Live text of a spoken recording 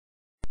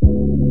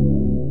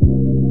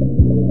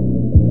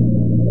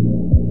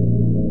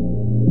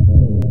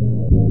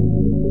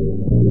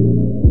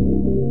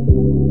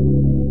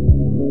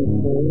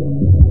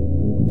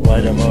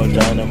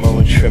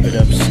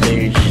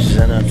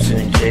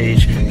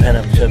pen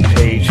up to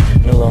page,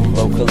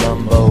 Columbo,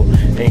 Columbo,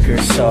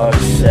 anchor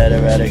socks,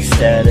 erratic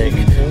static,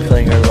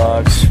 clinger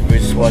locks,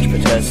 wristwatch,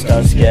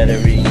 protestos,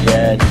 scattery,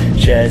 gad,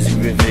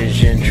 jazzy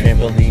revision,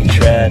 trampoline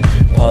trad,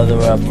 parlor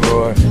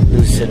uproar,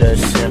 lucida,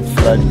 simp,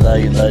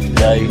 floodlight,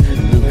 luddite,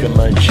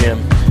 Lucama gym,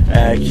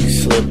 Accu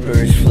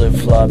slippers,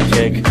 flip-flop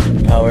kick,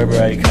 power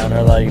bright,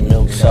 counter light,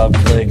 milk soft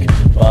click,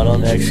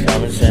 bottlenecks,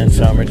 common sense,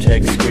 armor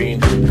tech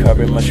screen,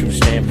 carbon mushroom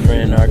stamp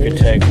print,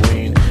 architect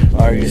wean,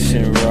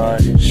 Artisan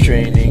rod,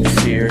 straining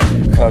sear,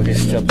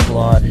 caucus to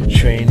plot,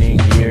 training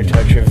gear,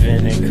 touch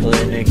rabbinic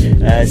clinic,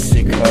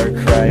 acid card,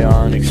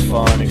 cryonics,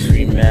 phonics,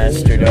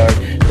 remastered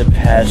art, the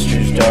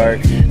pastor's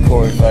dark,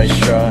 cord vice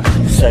straw,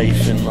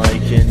 siphon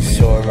lichen,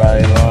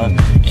 sorai law,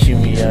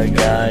 Cumia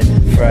guide,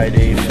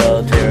 Friday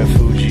fell,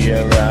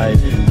 Terrafugia ride,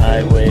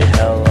 highway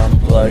hell,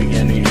 unplug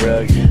any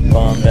drug,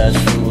 bombast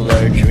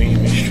ruler,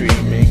 dreaming,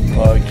 streaming,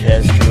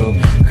 podcast drool,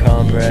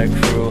 comrade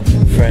crew,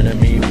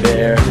 frenemy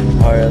bear,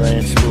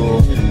 Heartland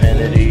school,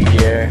 entity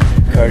year,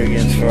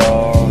 cardigans for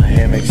all,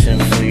 hammocks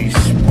and fleece,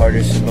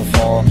 participle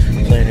fall,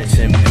 planets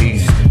in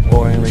peace,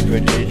 boringly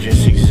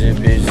prodigious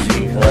exhibits,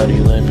 Z cloudy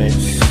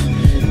limits,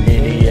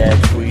 Eniac,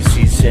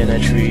 Tweezy,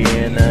 Sinatry,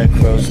 and a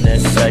crow's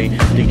nest site,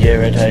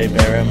 daguerreotype,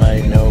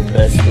 aramite, no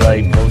best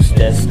light,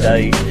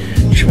 post-destite,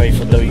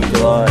 trifle though you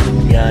glot,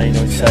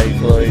 gyno,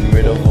 cycloid,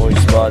 riddle,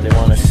 voice bot, they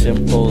want a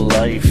simple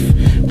life,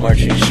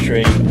 marching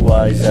straight,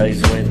 wise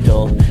eyes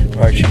dwindle,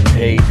 parching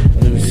pate,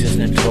 loose is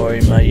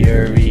notori, my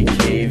Uri,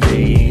 cave,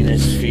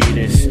 anus,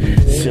 fetus,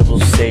 civil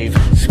safe,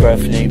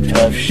 scruff nape,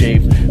 tough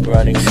shape,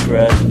 rotting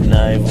scrub,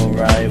 nival,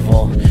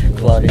 rival,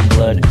 clotting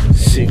blood,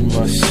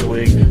 sigma,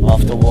 swig,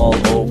 off the wall,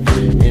 hope,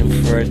 in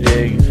for a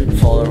dig,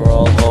 follow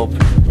all hope,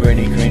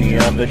 brainy, cranny,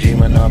 apogee,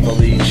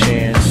 monopoly,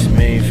 chance,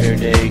 Mayfair,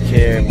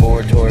 daycare,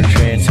 board, tour,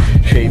 trance,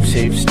 shape,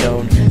 safe,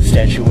 stone,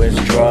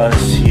 statuesque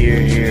draws,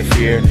 here,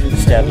 fear,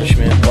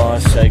 establishment,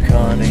 boss,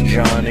 iconic,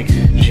 jonic,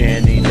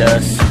 Janny,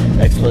 dust,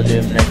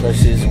 expletive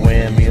necklaces,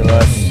 whammy,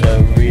 lust,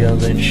 a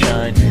real and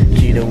shine,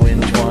 key to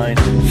entwine,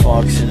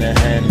 fox and a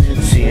hen,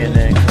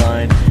 CNN,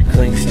 Klein,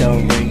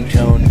 clinkstone,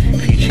 ringtone,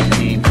 peachy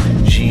peep,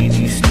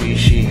 genie,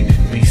 species,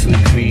 beastly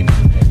creep,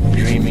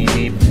 dreamy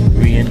deep,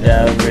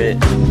 re-endow writ,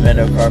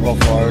 metacarpal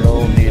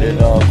fartle, need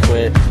it all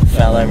quit,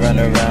 foul I run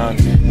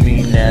around,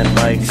 mean that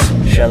mics,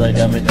 shall I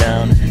dumb it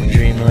down,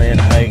 dreamland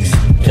hikes,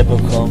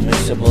 typical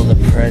missable, the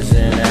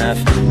present half,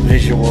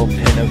 visual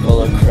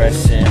pinnacle, a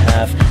crescent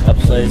half, a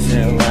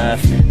pleasant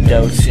laugh,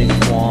 doubts and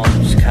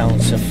qualms,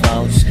 counts of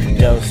flounce,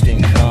 doused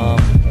and calm,